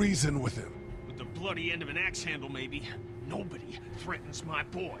it. We reason with him. With the bloody end of an axe handle, maybe. Nobody threatens my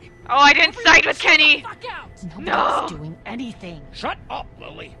boy. Oh, I didn't side with Kenny. Fuck out. No. Nobody's doing anything. Shut up,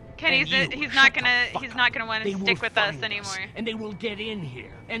 Lily. Kenny's And you, he's shut not the gonna fuck he's up. not gonna want They to will stick with us find anymore. and they will get in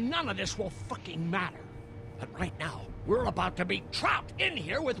here, and none of this will fucking matter. But right now, we're about to be trapped in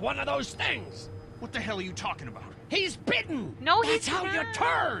here with one of those things. What the hell are you talking about? He's bitten. No, That's he's how you not.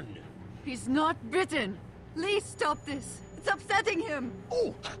 turn. He's not bitten. Please stop this. It's upsetting him.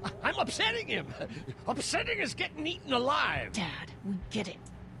 Oh, I'm upsetting him. Upsetting is getting eaten alive. Dad, we get it.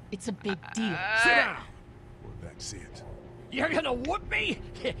 It's a big deal. Sit down. Well, that's it. You're gonna whoop me?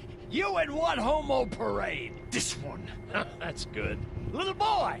 You and what homo parade? This one. That's good. Little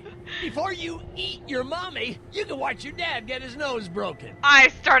boy, before you eat your mommy, you can watch your dad get his nose broken. I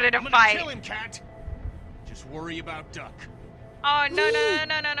started a I'm gonna fight. kill him, Cat. Just worry about Duck. Oh no.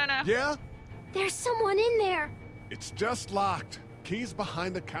 Yeah? There's someone in there. It's just locked. Key's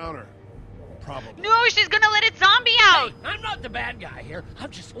behind the counter. Probably. No, she's gonna let it zombie out. Hey, I'm not the bad guy here. I'm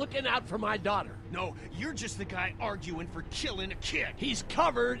just looking out for my daughter. No, you're just the guy arguing for killing a kid. He's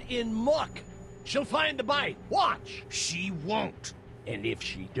covered in muck. She'll find the bite. Watch. She won't. And if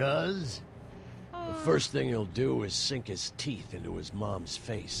she does, the first thing he'll do is sink his teeth into his mom's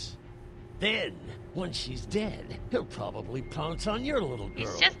face. Then, once she's dead, he'll probably pounce on your little girl.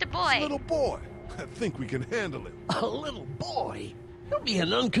 He's just a boy. It's a little boy. I think we can handle him. A little boy? He'll be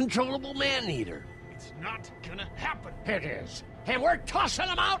an uncontrollable man-eater. It's not gonna happen. It is. And we're tossing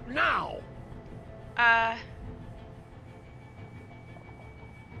him out now.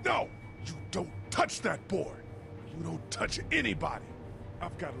 No! You don't touch that boy! You don't touch anybody!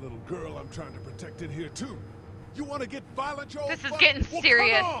 I've got a little girl I'm trying to protect in here, too. You want to get violent, Joe? This is getting well,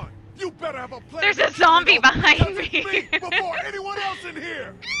 serious. Come on. You better have a plan. There's a zombie behind me. Before anyone else in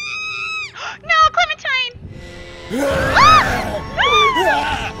here. No, Clementine!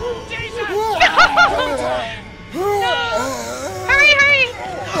 Jesus! No! Hurry!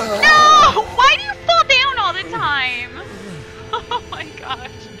 No! Why do you fall down all the time? Oh my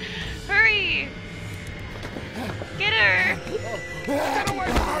gosh. Hurry! Get her! Get away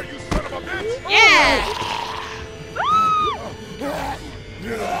from her, you son of a bitch! Yeah!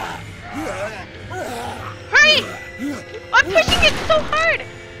 Hurry! I'm pushing it so hard!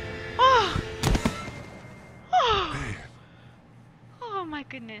 Oh! Oh! Oh my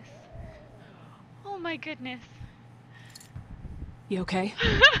goodness. Oh my goodness. You okay?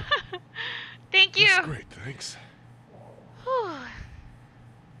 Thank you! That's great, thanks. Whew.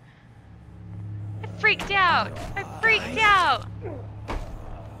 I freaked out. I freaked out.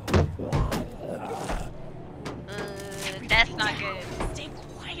 not good. Stay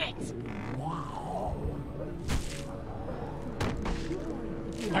quiet.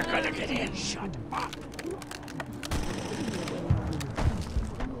 They're gonna get in. Shut up.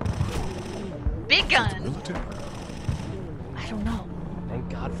 Big gun. I don't know. Thank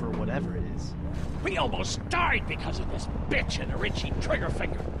God for whatever it is. We almost died because of this bitch and her itchy trigger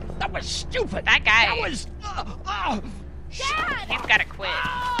finger. That was stupid. That guy. That was. Dad! He's gotta quit.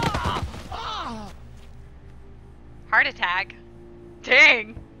 Heart attack.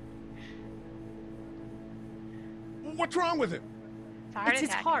 Dang. What's wrong with him? It's a heart It's his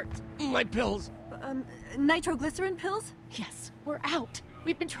attack. heart. My pills. Nitroglycerin pills? Yes, we're out.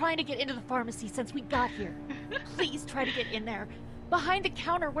 We've been trying to get into the pharmacy since we got here. Please try to get in there. Behind the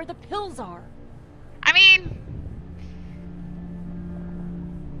counter where the pills are. I mean...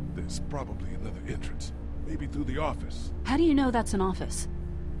 There's probably another entrance. Maybe through the office. How do you know that's an office?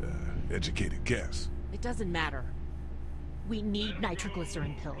 Educated guess. It doesn't matter. We need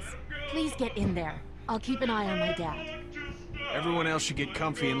nitroglycerin pills. Please get in there. I'll keep an eye on my dad. Everyone else should get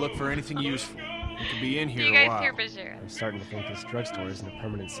comfy and look for anything useful. We could be in Do here you a guys while. hear Bajira? I'm starting to think this drugstore isn't a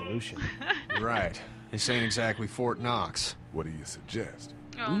permanent solution. You're right. This ain't exactly Fort Knox. What do you suggest?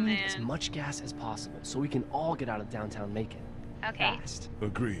 Oh, We need man. as much gas as possible so we can all get out of downtown Macon. Okay. Fast.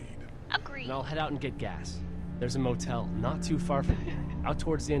 Agreed. Agreed. And I'll head out and get gas. There's a motel not too far from here, out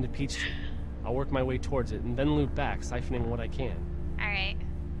towards the end of Peachtree. I'll work my way towards it and then loop back, siphoning what I can. Alright.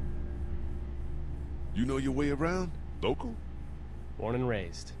 You know your way around? Local? Born and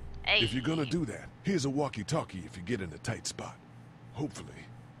raised. Hey. If you're gonna do that, here's a walkie-talkie if you get in a tight spot. Hopefully,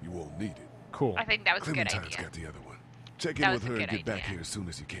 you won't need it. Cool. I think that was a good Clementine's idea. got the other one. Check That in was with a her and good get back idea. here as soon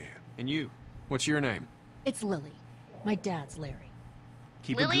as you can. And you? What's your name? It's Lily. My dad's Larry.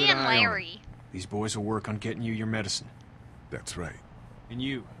 Keep Lily a good and eye on him. Larry. These boys will work on getting you your medicine. That's right. And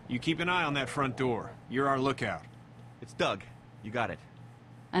you keep an eye on that front door. You're our lookout. It's Doug. You got it.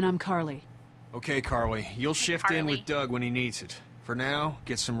 And I'm Carly. Okay, Carly. You'll shift in Carly. with Doug when he needs it. For now,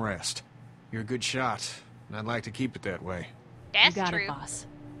 get some rest. You're a good shot, and I'd like to keep it that way. That's you got true. it, boss.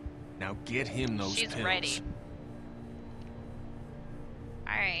 Now get him those She's pills. ready.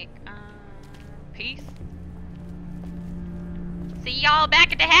 Alright. Peace. See y'all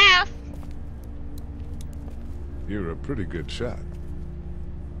back at the house. You're a pretty good shot.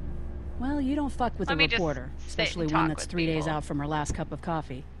 Well, you don't fuck with Let a me just reporter, sit especially and one talk that's with 3 days people. out from her last cup of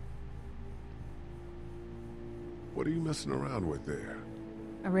coffee. What are you messing around with there?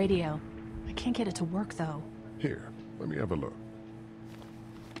 A radio. I can't get it to work, though. Here, let me have a look.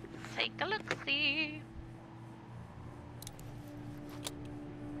 Take a look, see.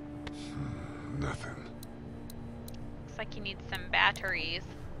 Nothing. Looks like you need some batteries.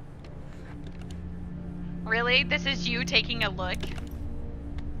 Really? This is you taking a look?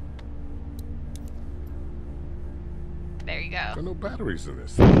 There you There are go. no batteries in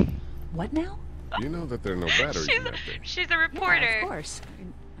this thing. What now? You know that there are no batteries She's in that thing. She's a reporter. Yeah, of course.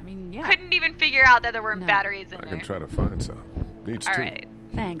 I mean, yeah. Couldn't even figure out that there weren't No. batteries in I there. can try to find some. Needs two. Alright.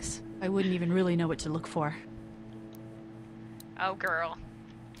 Thanks. I wouldn't even really know what to look for. Oh, girl.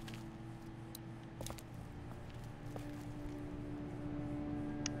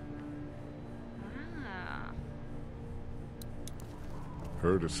 Ah.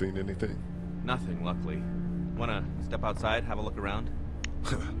 Heard or seen anything? Nothing, luckily. Wanna step outside, have a look around?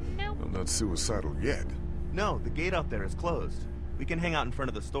 I'm not suicidal yet. No, the gate out there is closed. We can hang out in front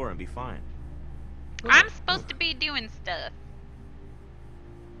of the store and be fine. I'm supposed to be doing stuff.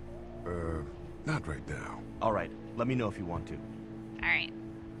 Not right now. Alright, let me know if you want to. Alright.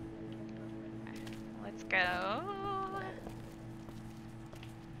 Let's go.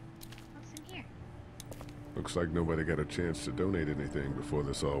 What's in here? Looks like nobody got a chance to donate anything before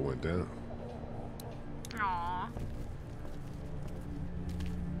this all went down. Aww.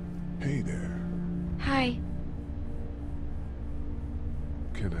 Hey there. Hi.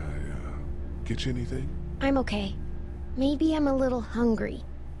 Can I, get you anything? I'm okay. Maybe I'm a little hungry.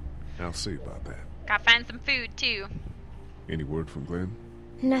 I'll see about that. Gotta find some food, too. Any word from Glenn?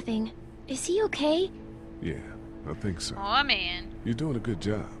 Nothing. Is he okay? Yeah, I think so. Oh, man. You're doing a good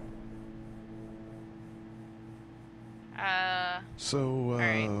job. So,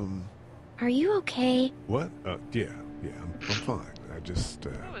 Are you okay? What? Yeah, I'm fine. I just,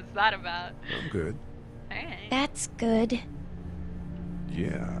 What was that about? I'm good. Alright. That's good.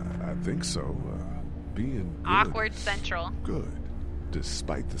 Yeah, I think so. Being good Awkward is Central. Good,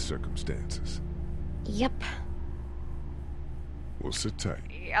 despite the circumstances. Yep. We'll sit tight.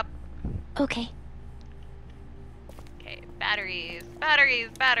 Yep. Okay. Okay, batteries, batteries,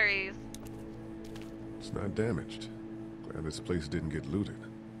 batteries. It's not damaged. Glad this place didn't get looted.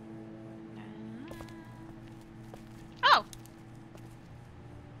 Oh,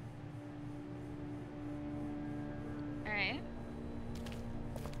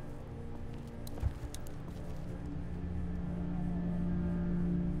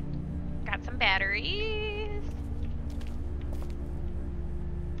 batteries.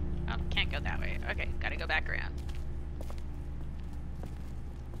 Oh, can't go that way. Okay, gotta go back around.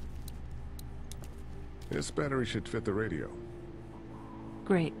 This battery should fit the radio.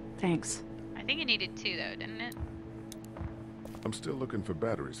 Great, thanks. I think it needed 2 though, didn't it? I'm still looking for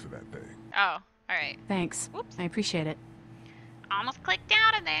batteries for that thing. Oh, alright. Thanks. Whoops. I appreciate it. Almost clicked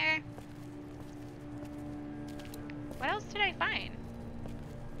out of there. What else did I find?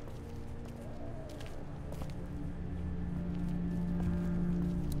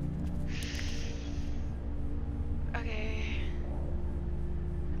 Okay.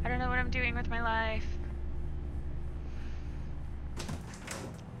 I don't know what I'm doing with my life.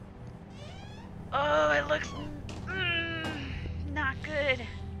 Oh, it looks not good.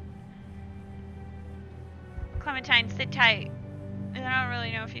 Clementine, sit tight. I don't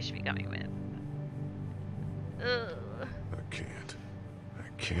really know if you should be coming with. Ugh.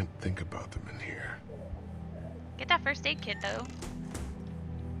 I can't think about them in here. Get that first aid kit though.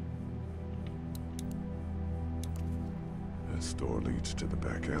 This door leads to the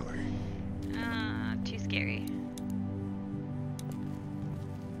back alley. Too scary.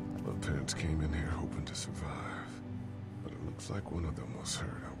 My parents came in here hoping to survive, but it looks like one of them was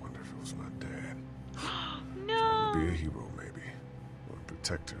hurt. I wonder if it was my dad. No. Trying to be a hero, maybe, or a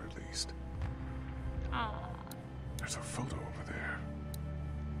protector at least. Aww. There's a photo over there.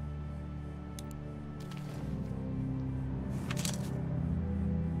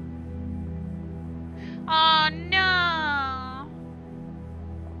 Oh no!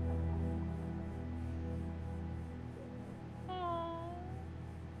 Oh.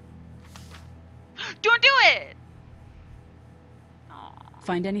 Don't do it! Aww.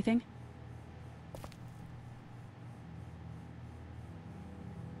 Find anything?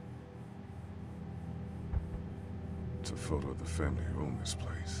 It's a photo of the family who own this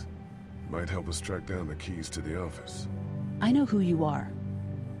place. Might help us track down the keys to the office. I know who you are.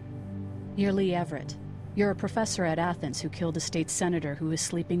 You're Lee Everett. You're a professor at Athens who killed a state senator who was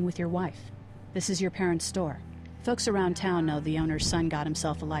sleeping with your wife. This is your parents' store. Folks around town know the owner's son got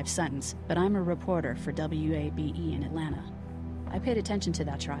himself a life sentence, but I'm a reporter for WABE in Atlanta. I paid attention to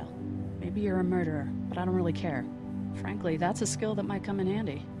that trial. Maybe you're a murderer, but I don't really care. Frankly, that's a skill that might come in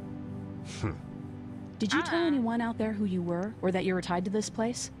handy. Did you tell anyone out there who you were, or that you were tied to this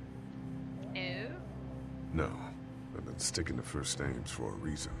place? No. No. I've been sticking to first names for a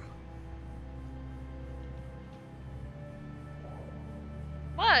reason.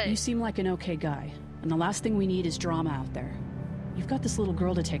 What? You seem like an okay guy, and the last thing we need is drama out there. You've got this little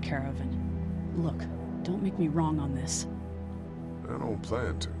girl to take care of, and look, don't make me wrong on this. I don't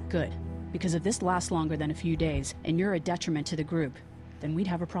plan to. Good, because if this lasts longer than a few days, and you're a detriment to the group, then we'd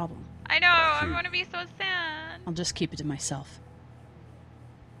have a problem. I know, I'm gonna be so sad. I'll just keep it to myself.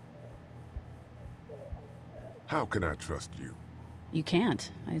 How can I trust you? You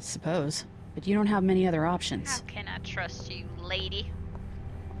can't, I suppose, but you don't have many other options. How can I trust you, lady?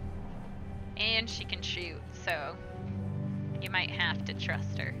 And she can shoot, so you might have to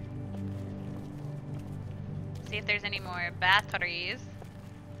trust her. See if there's any more batteries.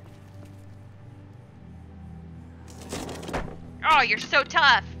 Oh, you're so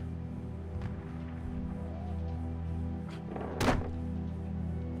tough!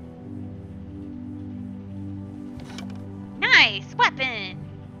 Nice weapon!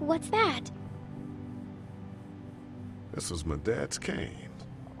 What's that? This was my dad's cane.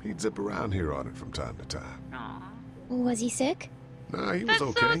 He'd zip around here on it from time to time. Aww. Was he sick? Nah, he was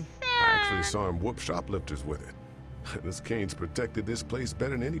okay. I actually saw him whoop shoplifters with it. This cane's protected this place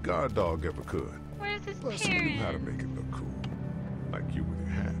better than any guard dog ever could. Where's his Plus, he knew how to make it look cool. Like you with your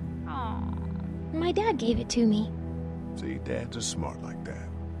hat. Aww. My dad gave it to me. See, dads are smart like that.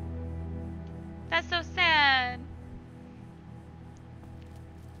 That's so sad.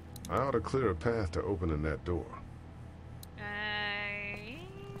 I ought to clear a path to opening that door.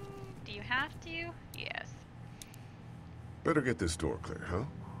 Do you have to? Yes. Better get this door clear, huh?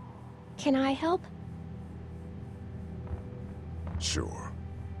 Can I help? Sure.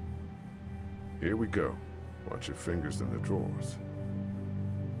 Here we go. Watch your fingers in the drawers.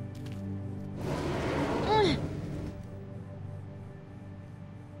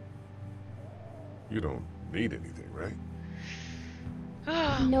 You don't need anything, right?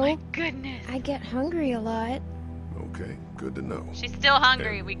 Oh, no, my goodness. I get hungry a lot. Okay, good to know. She's still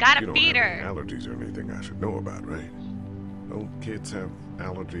hungry. And We gotta you don't feed have her. any allergies or anything I should know about, right? Don't kids have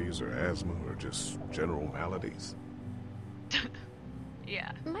allergies or asthma or just general maladies?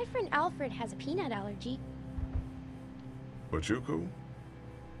 Yeah. My friend Alfred has a peanut allergy. But you cool?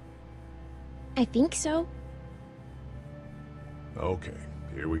 I think so. Okay,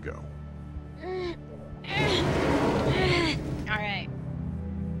 here we go. Alright.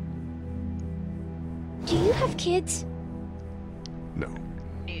 Do you have kids? No.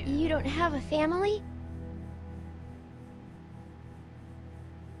 You don't have a family?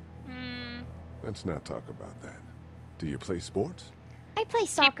 Let's not talk about that. Do you play sports? I play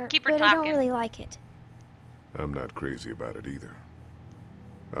soccer, keep her but I don't talking. really like it. I'm not crazy about it either.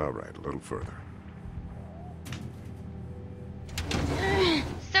 All right, a little further.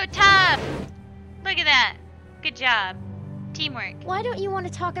 So tough! Look at that. Good job. Teamwork. Why don't you want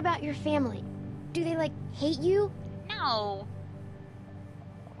to talk about your family? Do they, like, hate you? No.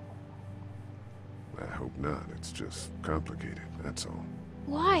 I hope not. It's just complicated, that's all.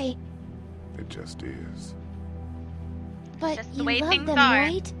 Why? It just is. But just the you way love things them, are.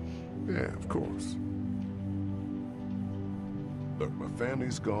 right? Yeah, of course. Look, my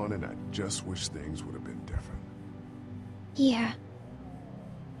family's gone and I just wish things would have been different. Yeah.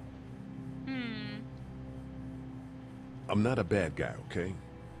 I'm not a bad guy, okay?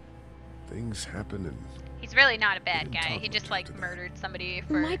 Things happen and... He's really not a bad guy. He just, like, murdered somebody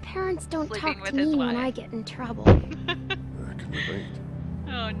for My parents don't sleeping talk with to his me wife. when I get in trouble. I can relate.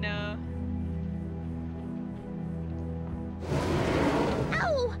 Oh, no.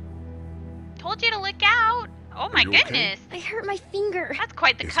 Ow! Told you to look out. Oh, my you okay? goodness. I hurt my finger. That's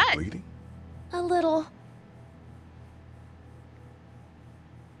quite the Is cut. it bleeding? A little.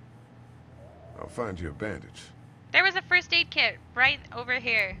 I'll find you a bandage. There was a first aid kit right over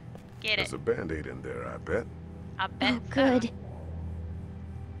here. Get There's it. a band-aid in there, I bet. I bet Oh, good. so.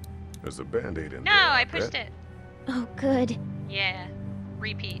 There's a band-aid in No, there, I bet. pushed it. Oh, good. Yeah.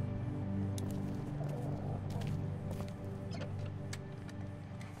 Repeat.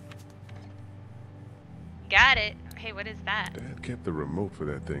 Got it. Hey, what is that? Dad kept the remote for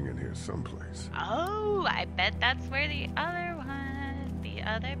that thing in here someplace. Oh, I bet that's where the other one, the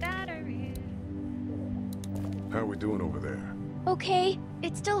other battery. How are we doing over there? Okay,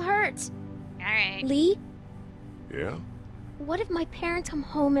 it still hurts. Alright. Lee, Yeah? what if my parents come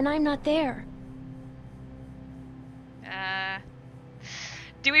home and I'm not there?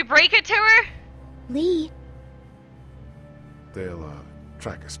 Do we break it to her? Lee, They'll,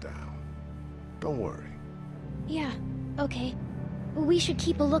 track us down. Don't worry. yeah, okay. We should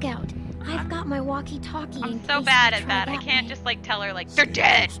keep a lookout. I've got my walkie-talkie in I'm so case bad they at try that. I can't way. just, like, tell her, like, they're Stay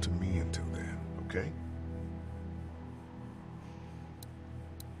dead. close to me until then, okay?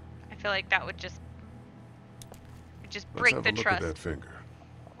 I feel like that would just Let's break have the a look trust. at that finger.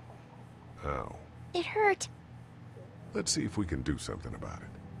 Ow. It hurt. Let's see if we can do something about it.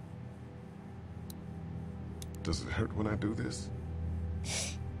 Does it hurt when I do this?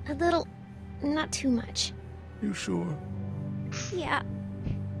 A little, not too much. You sure? Yeah.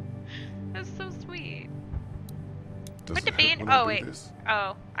 That's so sweet. Does Put it the hurt band. when I Oh do wait. this?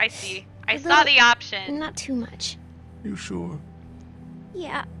 Oh, I see. I A saw little- the option. Not too much. You sure?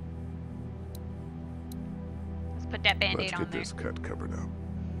 Yeah. Let's put that band-aid Let's on get there. this cut covered up.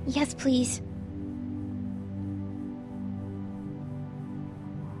 Yes, please.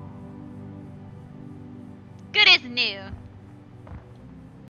 Good as new.